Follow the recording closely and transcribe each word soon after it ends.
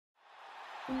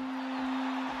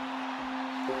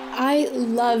I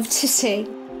love to sing.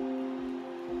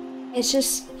 It's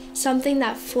just something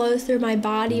that flows through my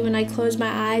body. When I close my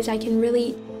eyes, I can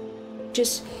really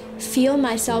just feel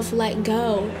myself let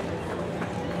go.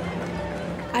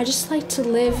 I just like to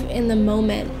live in the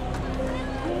moment.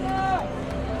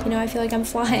 You know, I feel like I'm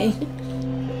flying.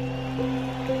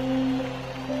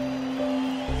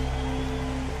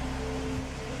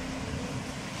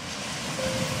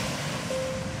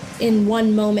 In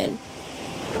one moment,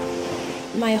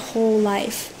 my whole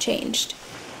life changed.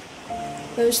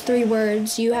 Those 3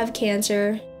 words, "you have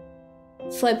cancer,"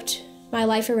 flipped my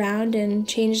life around and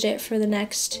changed it for the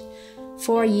next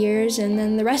 4 years and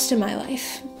then the rest of my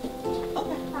life.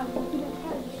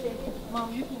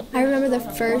 I remember the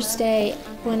first day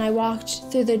when I walked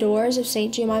through the doors of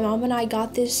St. Jude. My mom and I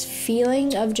got this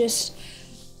feeling of just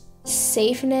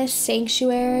safeness,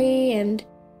 sanctuary, and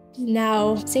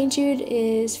now St. Jude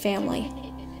is family.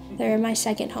 They're my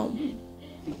second home.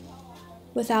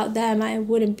 Without them, I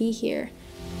wouldn't be here.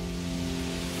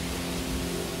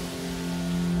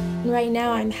 Right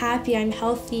now, I'm happy, I'm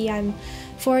healthy, I'm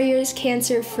 4 years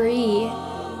cancer-free,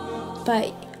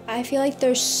 but I feel like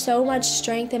there's so much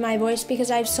strength in my voice because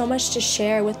I have so much to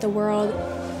share with the world,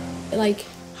 like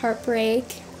heartbreak,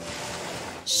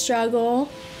 struggle,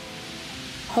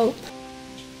 hope,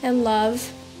 and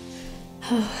love.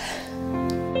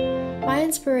 My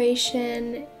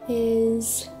inspiration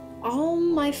is all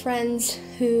my friends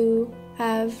who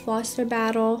have lost their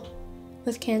battle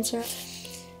with cancer.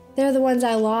 They're the ones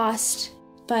I lost,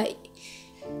 but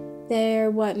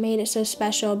they're what made it so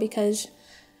special because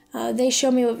they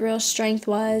showed me what real strength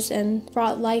was and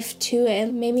brought life to it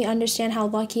and made me understand how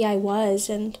lucky I was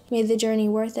and made the journey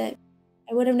worth it.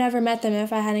 I would have never met them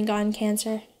if I hadn't gotten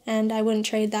cancer, and I wouldn't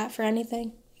trade that for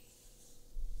anything.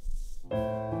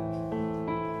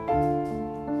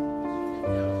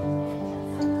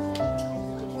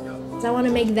 I want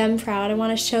to make them proud. I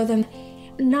want to show them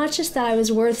not just that I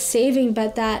was worth saving,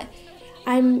 but that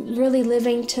I'm really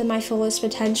living to my fullest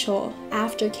potential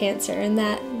after cancer and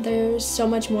that there's so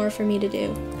much more for me to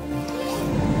do.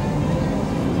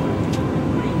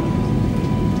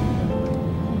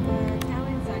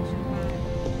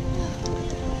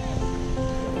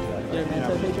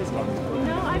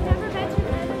 No, I've never been to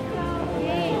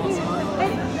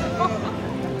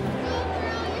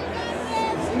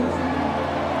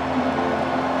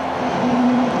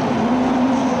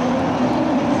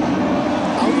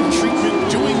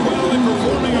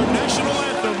performing our national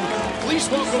anthem, please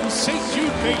welcome St.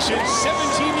 Jude patient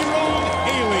 17-year-old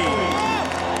Hailey.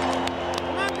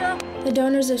 The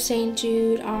donors of St.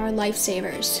 Jude are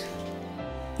lifesavers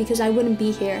because I wouldn't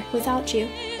be here without you.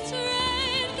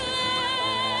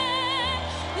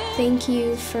 Thank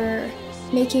you for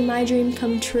making my dream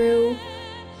come true,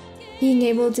 being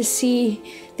able to see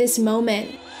this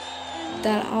moment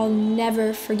that I'll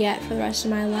never forget for the rest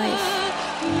of my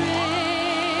life.